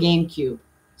Nintendo GameCube.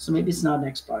 So maybe it's not an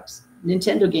Xbox.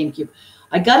 Nintendo GameCube.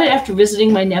 I got it after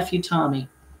visiting my nephew, Tommy.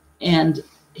 And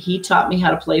he taught me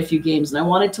how to play a few games. And I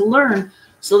wanted to learn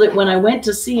so that when I went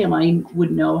to see him, I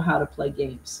would know how to play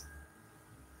games.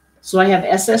 So I have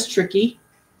SS Tricky.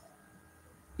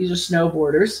 These are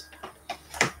snowboarders.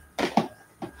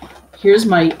 Here's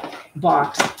my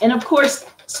box. And of course,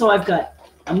 so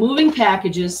I'm moving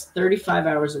packages 35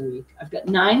 hours a week. I've got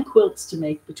 9 quilts to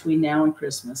make between now and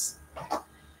Christmas.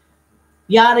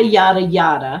 Yada, yada,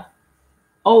 yada.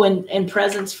 Oh, and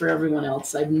presents for everyone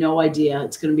else. I have no idea.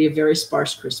 It's going to be a very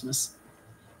sparse Christmas.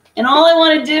 And all I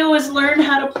want to do is learn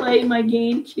how to play my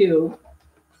GameCube.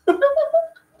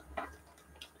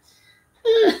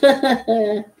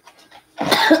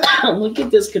 Look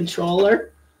at this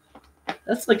controller.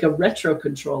 That's like a retro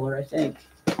controller, I think.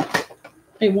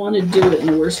 I want to do it in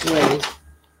the worst way.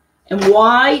 And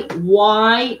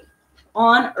why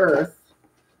on earth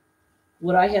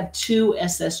would I have 2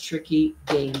 SS Tricky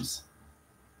games?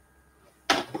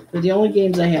 They're the only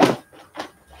games I have.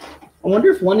 I wonder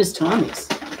if one is Tommy's.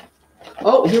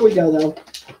 Oh, here we go, though.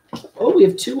 Oh, we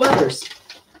have two others.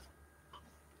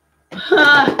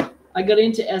 Ha! I got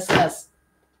into SS.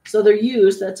 So they're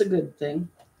used. That's a good thing.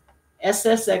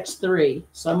 SSX3.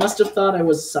 So I must have thought I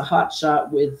was a hot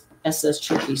shot with SS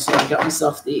Tricky, so I got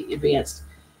myself the advanced.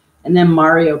 And then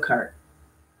Mario Kart.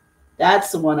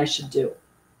 That's the one I should do.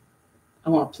 I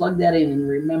want to plug that in and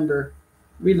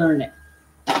relearn it.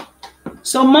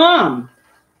 So, Mom,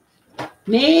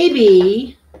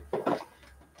 maybe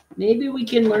we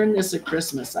can learn this at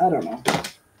Christmas. I don't know.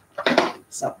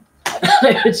 So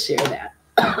I would share that.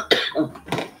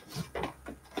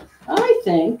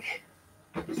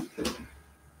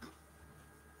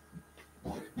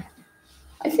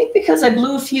 I think because I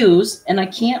blew a fuse and I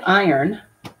can't iron,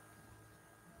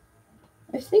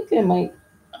 I think I might.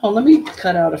 Oh, let me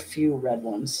cut out a few red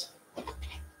ones.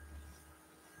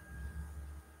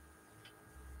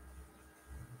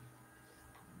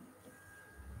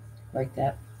 Like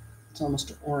that. It's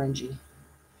almost orangey.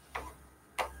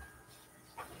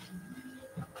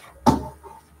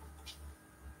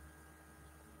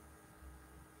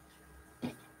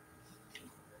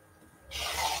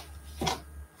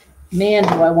 Man,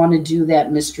 do I want to do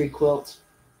that mystery quilt.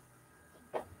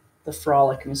 The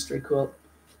Frolic mystery quilt.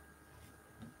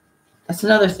 That's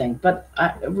another thing, but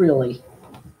that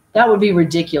would be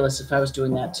ridiculous if I was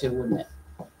doing that too, wouldn't it?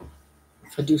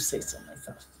 If I do say so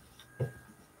myself.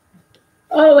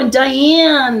 Oh, and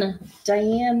Diane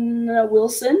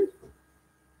Wilson.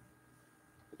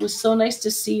 It was so nice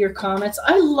to see your comments.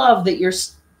 I love that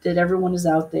that everyone is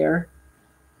out there.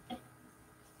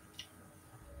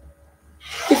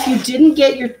 If you didn't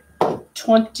get your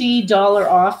 $20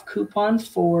 off coupon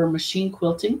for machine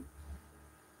quilting,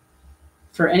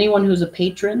 for anyone who's a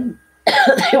patron,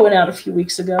 they went out a few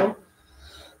weeks ago.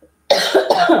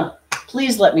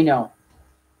 Please let me know.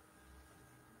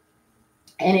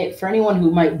 And for anyone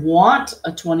who might want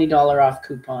a $20 off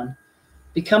coupon,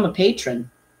 become a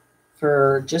patron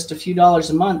for just a few dollars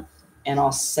a month, and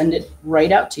I'll send it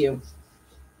right out to you.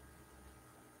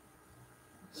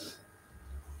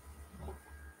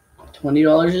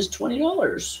 $20 is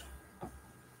 $20.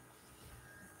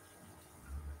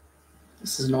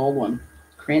 This is an old one.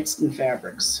 Cranston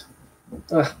Fabrics.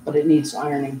 Ugh, but it needs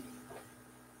ironing.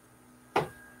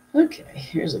 Okay,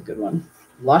 here's a good one.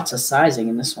 Lots of sizing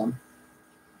in this one.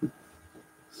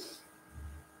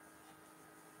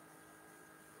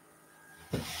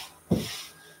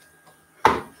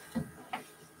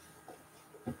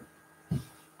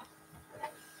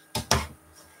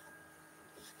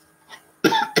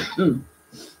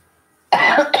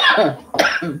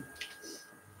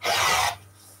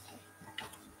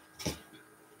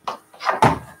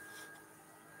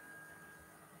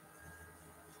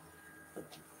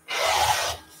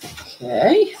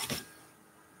 Okay,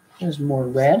 there's more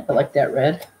red. I like that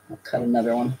red. I'll cut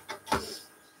another one.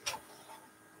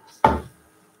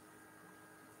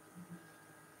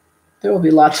 There will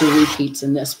be lots of repeats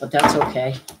in this, but that's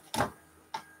okay.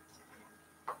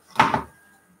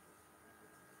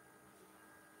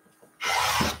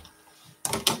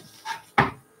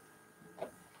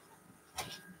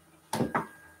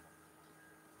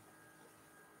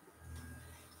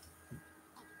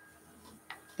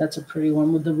 That's a pretty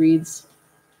one with the reeds.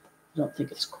 I don't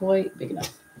think it's quite big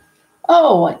enough.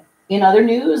 Oh, in other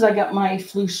news, I got my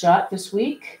flu shot this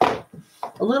week. A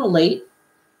little late,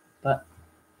 but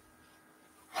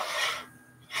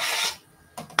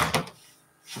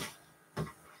it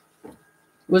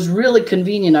was really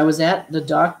convenient. I was at the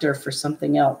doctor for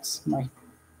something else, my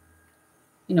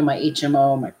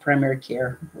HMO, my primary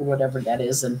care, or whatever that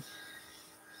is, and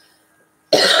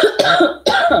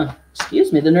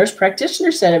excuse me, the nurse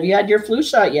practitioner said, "Have you had your flu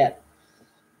shot yet?"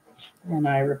 And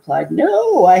I replied,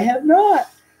 "No, I have not."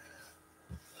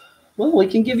 "Well, we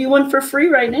can give you one for free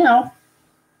right now."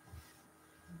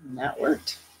 And that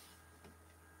worked.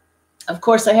 Of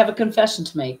course, I have a confession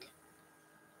to make.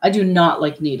 I do not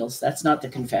like needles. That's not the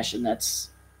confession.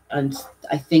 And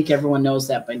I think everyone knows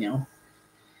that by now.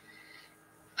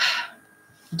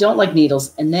 Don't like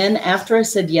needles. And then after I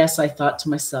said yes, I thought to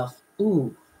myself,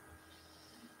 ooh,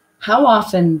 how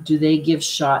often do they give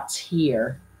shots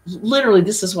here? Literally,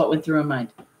 this is what went through my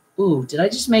mind. Ooh, did I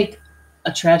just make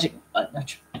a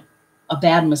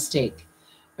bad mistake?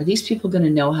 Are these people going to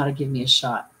know how to give me a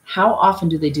shot? How often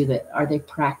do they do that? Are they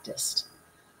practiced?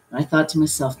 And I thought to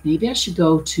myself, maybe I should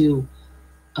go to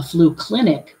a flu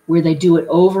clinic where they do it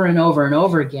over and over and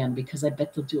over again, because I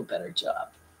bet they'll do a better job.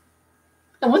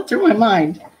 That went through my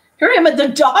mind. Here I am at the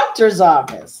doctor's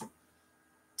office.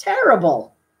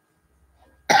 Terrible.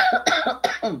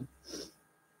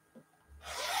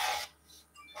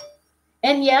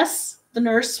 And yes, the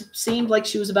nurse seemed like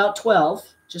she was about 12,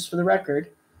 just for the record.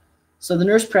 So the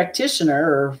nurse practitioner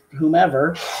or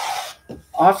whomever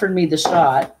offered me the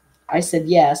shot. I said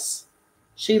yes.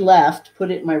 She left,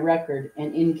 put it in my record,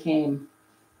 and in came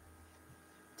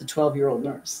the 12-year-old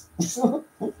nurse.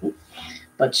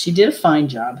 But she did a fine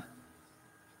job.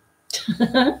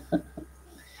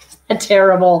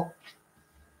 Terrible.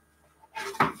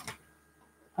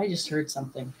 I just heard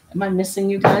something. Am I missing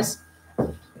you guys?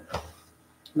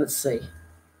 Let's see.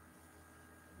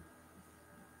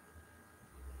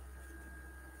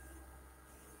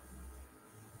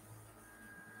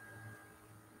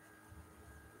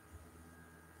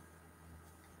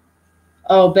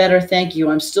 Oh, better, thank you.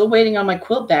 I'm still waiting on my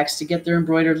quilt backs to get their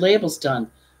embroidered labels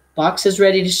done. Box is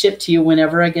ready to ship to you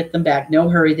whenever I get them back. No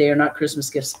hurry, they are not Christmas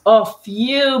gifts. Oh,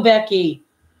 phew, Becky.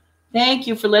 Thank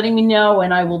you for letting me know,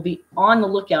 and I will be on the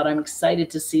lookout. I'm excited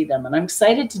to see them, and I'm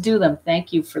excited to do them.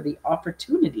 Thank you for the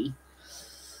opportunity.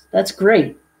 That's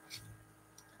great.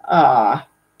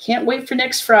 Can't wait for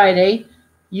next Friday.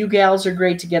 You gals are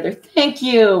great together. Thank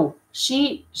you.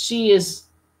 She's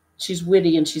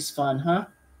witty and she's fun, huh?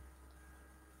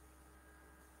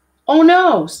 Oh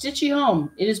no, Stitchy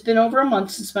home. It has been over a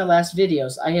month since my last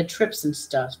videos. I had trips and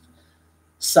stuff.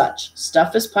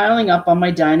 Stuff is piling up on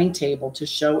my dining table to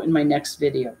show in my next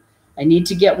video. I need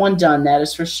to get one done, that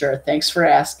is for sure. Thanks for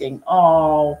asking.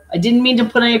 Oh, I didn't mean to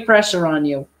put any pressure on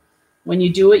you. When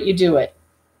you do it, you do it.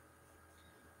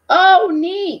 Oh,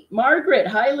 neat. Margaret,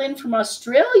 hi, Lynn from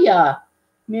Australia.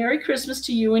 Merry Christmas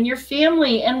to you and your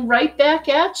family, and right back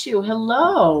at you.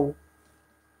 Hello.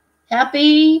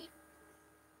 Happy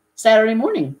Saturday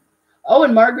morning. Oh,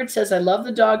 and Margaret says, I love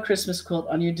the dog Christmas quilt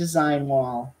on your design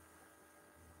wall.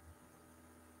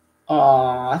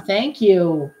 Aw, thank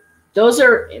you. Those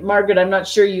are, Margaret, I'm not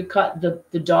sure you caught,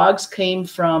 the dogs came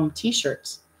from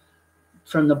T-shirts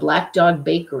from the Black Dog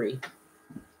Bakery.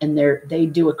 And they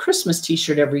do a Christmas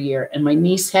T-shirt every year. And my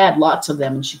niece had lots of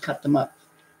them, and she cut them up.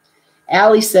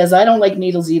 Allie says, I don't like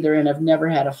needles either, and I've never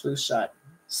had a flu shot.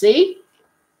 See?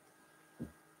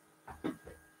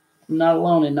 I'm not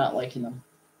alone in not liking them.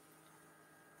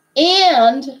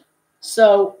 And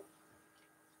so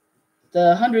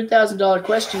the $100,000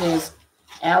 question is,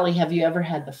 Allie, have you ever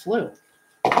had the flu?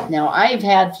 Now, I've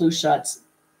had flu shots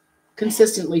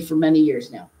consistently for many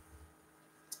years now.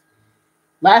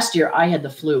 Last year, I had the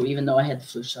flu, even though I had the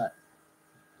flu shot.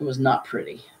 It was not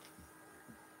pretty.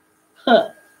 Huh.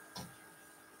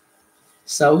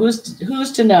 So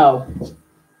who's to know?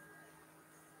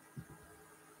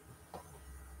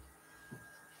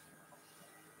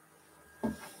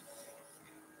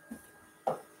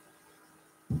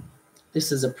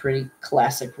 This is a pretty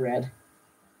classic red.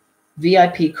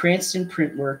 VIP Cranston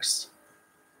Printworks.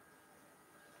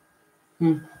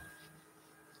 I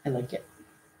like it.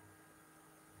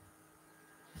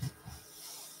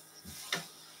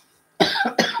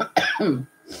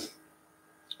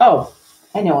 Oh,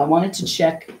 I know. I wanted to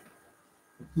check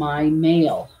my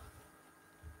mail.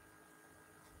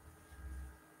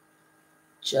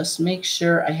 Just make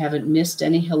sure I haven't missed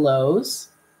any hellos.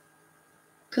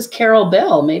 Because Carol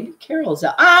Bell, maybe Carol's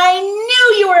out. I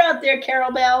knew you were out there,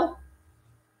 Carol Bell.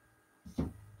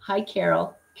 Hi,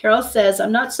 Carol. Carol says,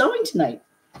 I'm not sewing tonight.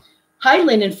 Hi,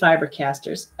 Lynn and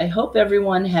Fibercasters. I hope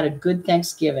everyone had a good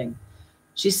Thanksgiving.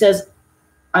 She says,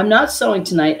 I'm not sewing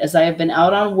tonight as I have been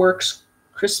out on work's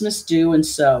Christmas do and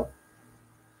sew.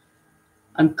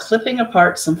 I'm clipping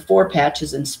apart some 4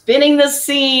 patches and spinning the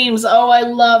seams. Oh, I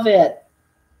love it.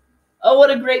 Oh,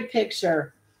 what a great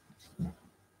picture.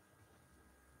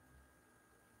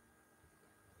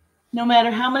 No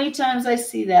matter how many times I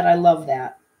see that, I love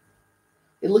that.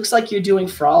 It looks like you're doing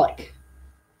frolic.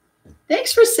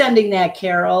 Thanks for sending that,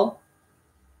 Carol.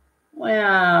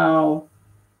 Wow.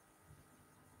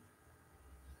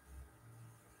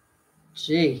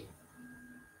 Gee.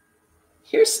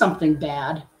 Here's something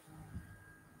bad.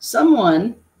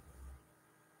 Someone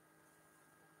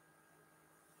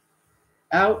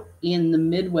out in the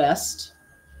Midwest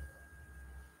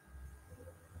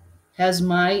has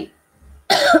my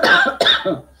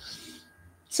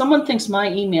someone thinks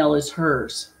my email is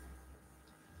hers.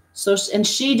 So, and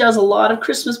she does a lot of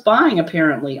Christmas buying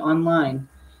apparently online.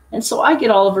 And so I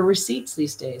get all of her receipts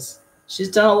these days.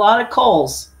 She's done a lot of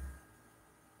Kohl's.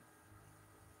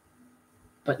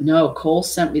 But no, Kohl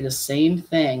sent me the same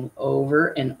thing over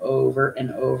and over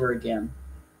and over again.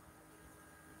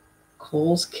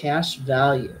 Kohl's cash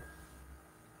value.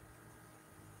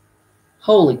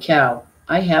 Holy cow.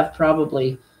 I have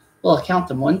probably, well, I'll count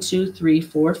them. 1, 2, 3,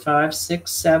 4, 5,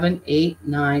 6, 7, 8,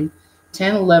 9,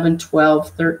 10, 11, 12,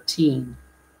 13.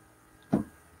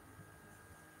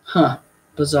 Huh.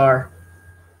 Bizarre.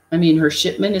 I mean, her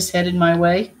shipment is headed my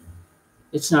way.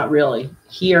 It's not really.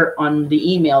 Here on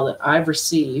the email that I've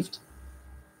received,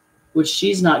 which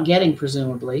she's not getting,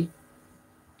 presumably,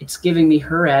 it's giving me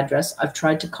her address. I've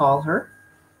tried to call her.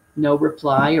 No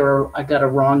reply, or I got a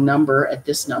wrong number at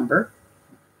this number.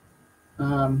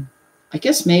 I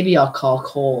guess maybe I'll call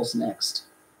Kohl's next.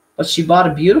 But she bought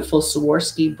a beautiful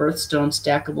Swarovski birthstone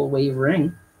stackable wave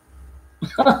ring.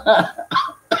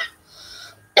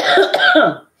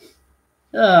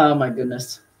 Oh, my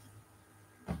goodness.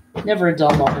 Never a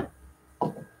dull moment.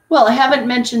 Well, I haven't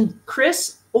mentioned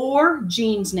Chris or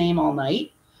Jean's name all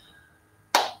night.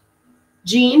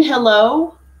 Jean,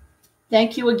 hello.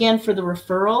 Thank you again for the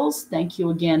referrals. Thank you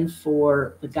again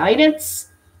for the guidance.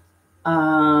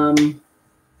 Can't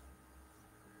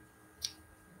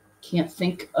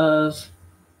think of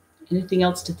anything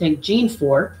else to thank Jean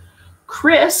for.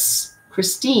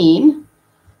 Christine,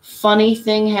 funny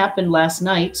thing happened last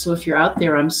night. So if you're out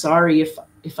there, I'm sorry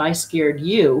if I scared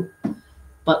you.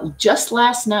 But just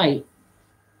last night,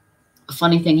 a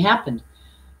funny thing happened.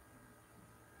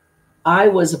 I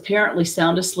was apparently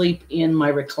sound asleep in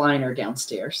my recliner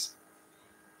downstairs,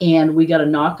 and we got a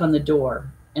knock on the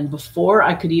door. And before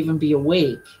I could even be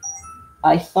awake,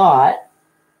 I thought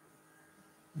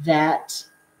that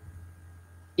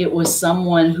it was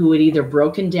someone who had either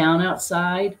broken down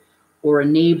outside or a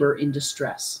neighbor in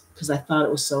distress, because I thought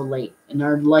it was so late, and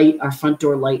our front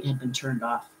door light had been turned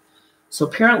off. So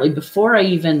apparently before I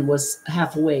even was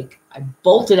half awake, I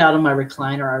bolted out of my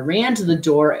recliner. I ran to the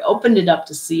door. I opened it up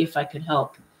to see if I could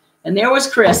help. And there was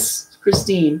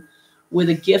Christine, with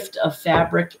a gift of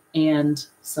fabric and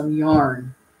some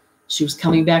yarn. She was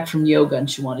coming back from yoga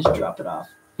and she wanted to drop it off.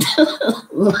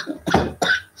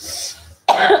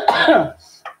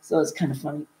 So it's kind of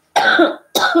funny.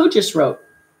 Who just wrote?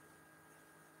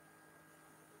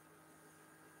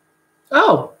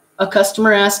 Oh, a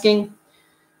customer asking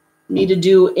me to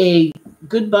do a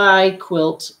goodbye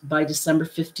quilt by December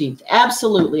 15th.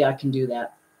 Absolutely, I can do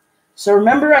that. So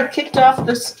remember, I kicked off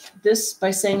this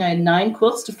by saying I had 9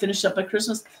 quilts to finish up by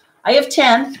Christmas. I have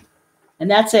 10,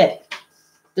 and that's it.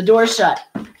 The door's shut.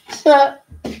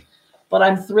 But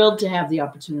I'm thrilled to have the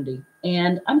opportunity.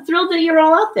 And I'm thrilled that you're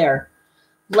all out there.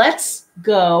 Let's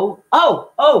go.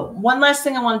 Oh, one last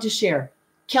thing I wanted to share.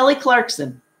 Kelly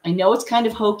Clarkson. I know it's kind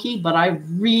of hokey, but I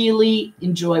really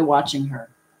enjoy watching her.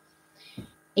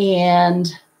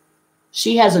 And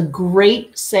she has a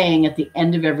great saying at the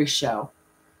end of every show.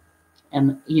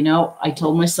 And, you know, I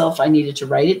told myself I needed to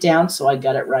write it down, so I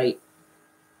got it right.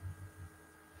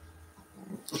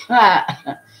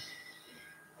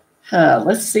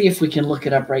 Let's see if we can look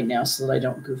it up right now so that I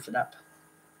don't goof it up.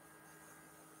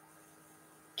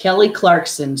 Kelly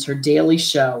Clarkson's, her daily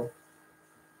show.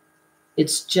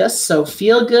 It's just so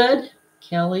feel good.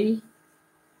 Kelly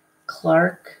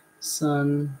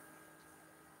Clarkson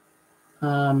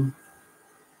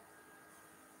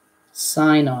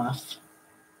sign off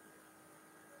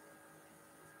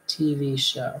TV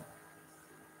show.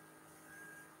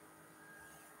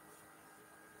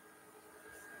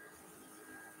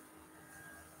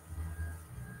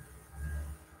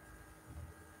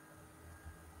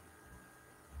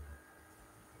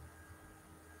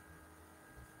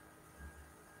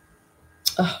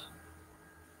 Oh.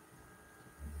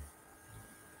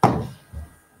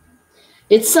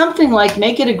 It's something like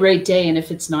make it a great day, and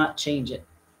if it's not, change it.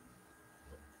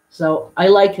 So I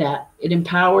like that. It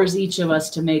empowers each of us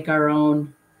to make our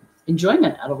own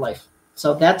enjoyment out of life.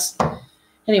 So that's,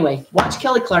 anyway, watch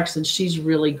Kelly Clarkson. She's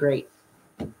really great.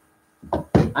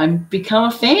 I'm become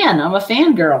a fan. I'm a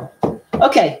fangirl.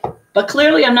 Okay, but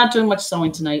clearly I'm not doing much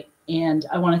sewing tonight, and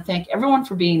I want to thank everyone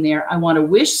for being there. I want to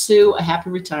wish Sue a happy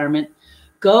retirement.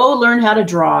 Go learn how to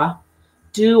draw.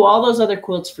 Do all those other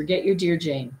quilts. Forget your Dear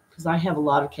Jane, because I have a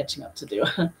lot of catching up to do.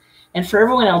 And for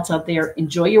everyone else out there,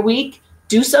 enjoy your week.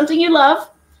 Do something you love.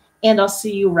 And I'll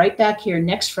see you right back here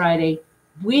next Friday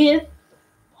with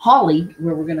Holly,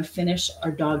 where we're going to finish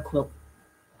our dog quilt.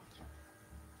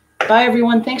 Bye,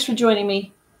 everyone. Thanks for joining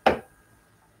me.